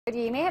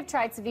You may have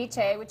tried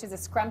ceviche, which is a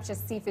scrumptious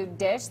seafood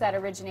dish that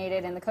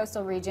originated in the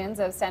coastal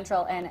regions of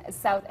Central and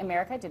South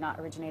America. Did not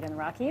originate in the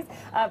Rockies.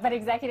 But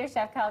executive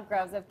chef Kyle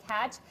Groves of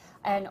Catch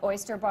and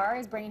Oyster Bar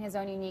is bringing his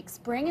own unique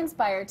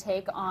spring-inspired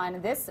take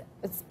on this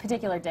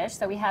particular dish.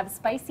 So we have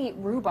spicy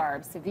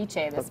rhubarb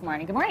ceviche this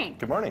morning. Good morning.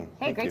 Good morning.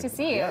 Hey, great to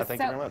see you. Yeah, thank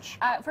you very much.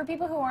 For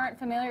people who aren't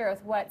familiar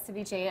with what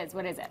ceviche is,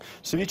 what is it?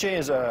 Ceviche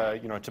is a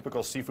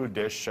typical seafood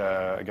dish,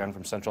 again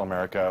from Central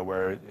America,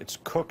 where it's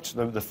cooked.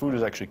 The food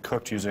is actually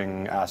cooked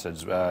using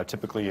acids,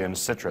 typically in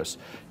citrus,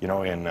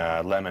 in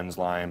lemons,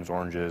 limes,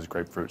 oranges,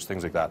 grapefruits,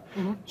 things like that.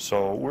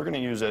 So we're going to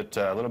use it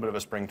a little bit of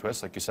a spring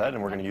twist, like you said,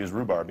 and we're going to use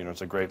rhubarb.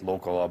 It's a great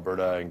local Alberta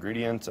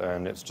ingredient,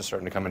 and it's just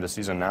starting to come into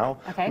season now.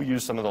 Okay. We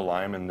use some of the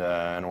lime and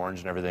orange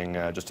and everything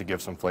just to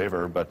give some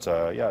flavor, but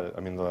yeah, I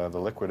mean the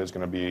liquid is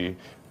going to be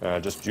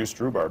just juiced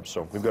rhubarb.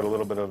 So we've got a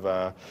little bit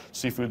of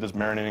seafood that's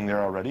marinating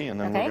there already, and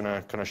then we're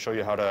going to kind of show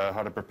you how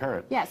to prepare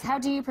it. Yes, how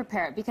do you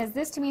prepare it? Because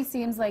this to me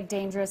seems like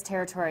dangerous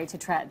territory to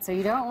tread. So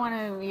you don't want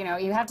to,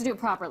 you have to do it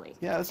properly.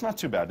 Yeah, it's not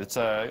too bad. It's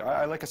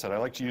like I said, I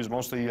like to use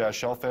mostly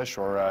shellfish,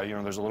 or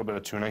there's a little bit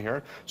of tuna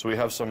here. So we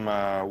have some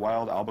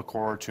wild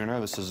albacore tuna.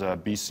 This is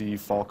BC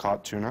fall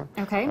caught tuna.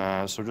 Okay.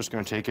 So we're just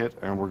going to take it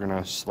and we're going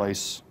to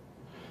slice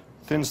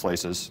thin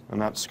slices,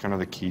 and that's kind of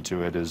the key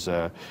to it. Is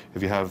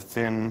if you have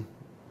thin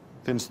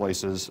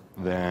slices,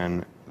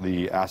 then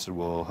the acid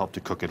will help to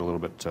cook it a little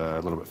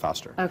bit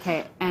faster.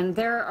 Okay, and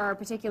there are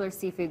particular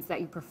seafoods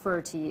that you prefer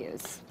to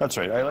use. That's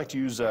right. I like to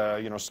use,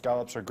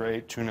 scallops are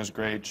great, tuna's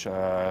great,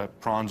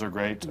 prawns are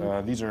great.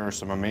 These are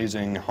some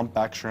amazing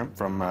humpback shrimp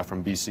from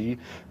BC.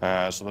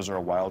 So those are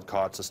a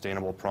wild-caught,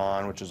 sustainable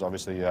prawn, which is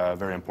obviously a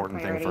very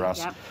important thing for us.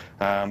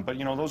 Yep. But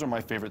those are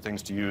my favorite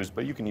things to use.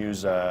 But you can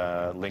use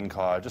ling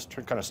cod. Just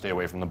to kind of stay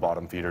away from the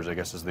bottom feeders, I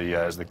guess, is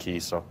the key.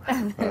 So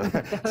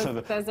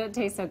those don't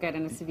taste so good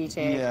in a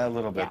ceviche. Yeah, a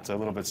little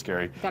bit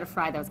scary. Got to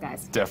fry those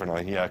guys.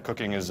 Definitely, yeah.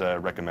 Cooking is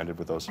recommended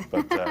with those.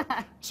 But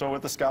so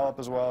with the scallop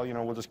as well,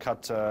 we'll just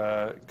cut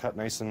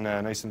nice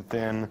and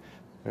thin.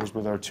 There's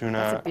with our tuna.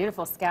 That's a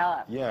beautiful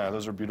scallop. Yeah,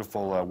 those are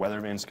beautiful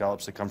weather vane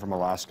scallops that come from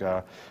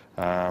Alaska.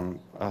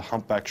 A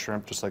humpback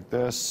shrimp, just like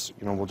this.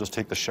 We'll just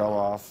take the shell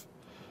off,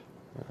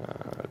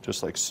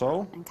 just like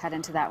so. And cut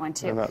into that one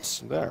too. And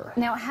that's there.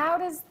 Now, how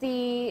does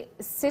the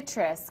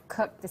citrus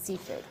cook the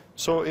seafood?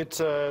 So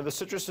the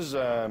citrus is,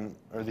 or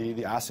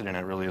the acid in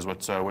it really is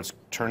what's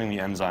turning the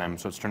enzyme,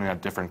 so it's turning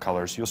out different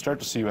colors. So you'll start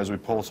to see as we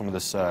pull some of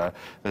this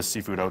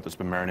seafood out that's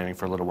been marinating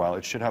for a little while,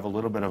 it should have a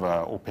little bit of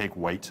a opaque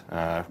white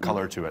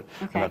color to it.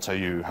 Okay. And that's how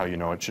you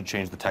know it should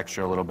change the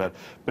texture a little bit.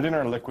 But in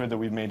our liquid that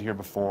we've made here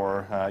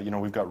before,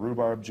 we've got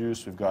rhubarb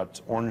juice, we've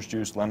got orange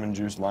juice, lemon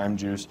juice, lime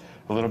juice,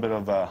 a little bit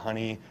of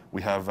honey.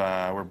 We have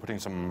we're putting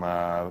some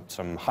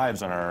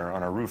hives on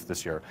our roof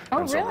this year. Oh,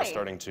 and so really? we're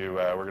starting to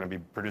we're going to be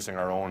producing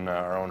our own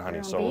honey.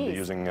 So we'll be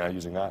using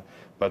that,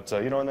 but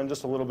and then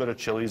just a little bit of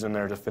chilies in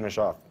there to finish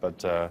off. But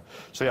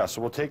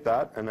so we'll take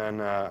that, and then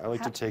I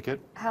like to take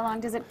it. How long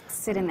does it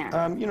sit in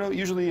there?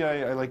 Usually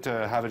I like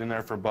to have it in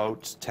there for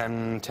about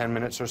 10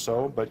 minutes or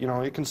so. But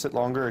it can sit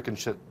longer.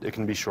 It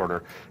can be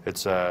shorter.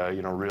 It's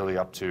really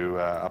up to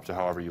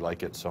however you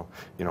like it. So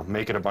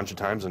make it a bunch of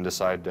times and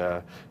decide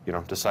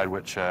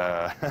which.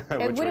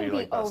 It wouldn't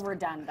be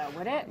overdone though,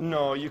 would it?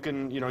 No, you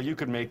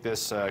could make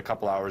this a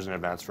couple hours in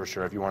advance for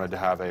sure. If you wanted to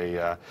have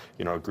a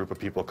group of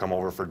people come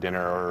over for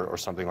dinner or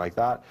something like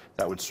that,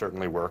 that would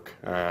certainly work.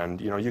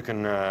 And you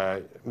can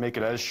make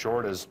it as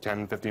short as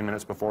 10-15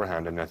 minutes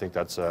beforehand, and I think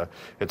it's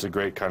a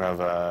great kind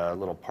of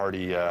little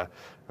party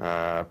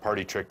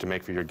trick to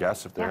make for your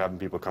guests if they're having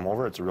people come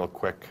over. It's a real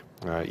quick,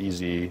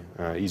 easy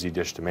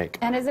dish to make.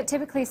 And is it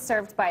typically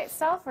served by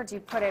itself, or do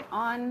you put it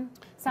on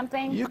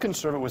something? You can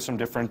serve it with some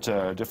different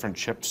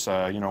chips.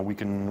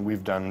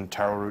 We've done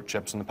taro root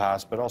chips in the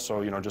past, but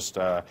also just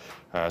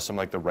some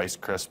like the rice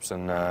crisps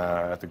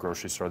at the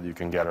grocery store that you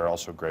can get are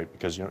also great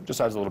because it just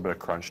adds a little bit of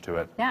crunch to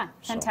it. Yeah,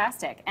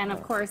 fantastic. And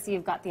of course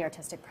you've got the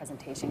artistic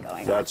presentation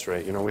going on. That's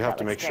right. We have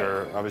to make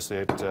sure, obviously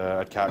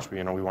at Catch,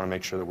 we want to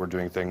make sure that we're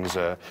doing things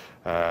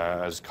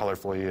as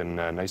colorfully and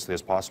nicely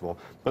as possible.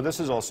 But this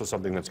is also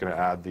something that's going to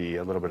add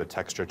a little bit of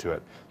texture to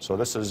it. So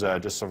this is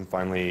just some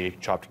finely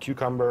chopped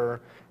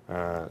cucumber.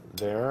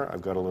 There,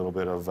 I've got a little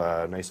bit of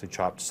nicely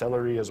chopped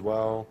celery as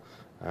well.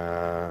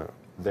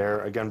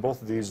 There, again,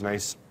 both of these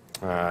nice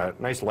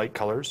light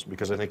colors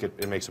because I think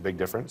it makes a big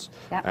difference.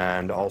 Yep.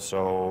 And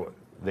also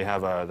they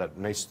have that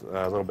nice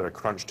little bit of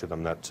crunch to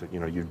them that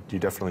you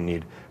definitely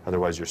need.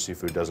 Otherwise, your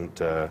seafood doesn't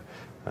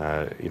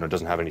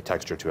have any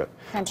texture to it.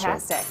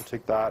 Fantastic. So we'll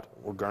take that.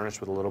 We'll garnish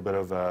with a little bit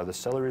of the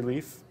celery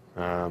leaf.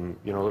 A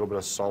little bit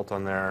of salt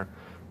on there.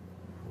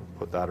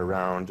 Put that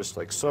around just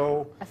like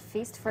so. A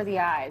feast for the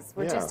eyes.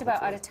 We're just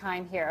about out of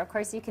time here. Of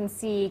course, you can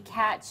see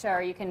Catch,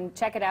 or you can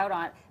check it out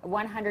on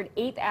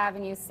 108th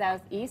Avenue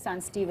Southeast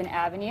on Stephen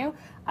Avenue.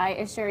 I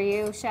assure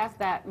you, Chef,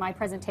 that my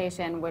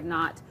presentation would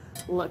not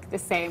look the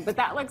same, but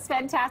that looks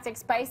fantastic.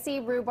 Spicy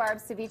rhubarb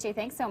ceviche.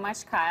 Thanks so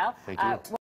much, Kyle. Thank you.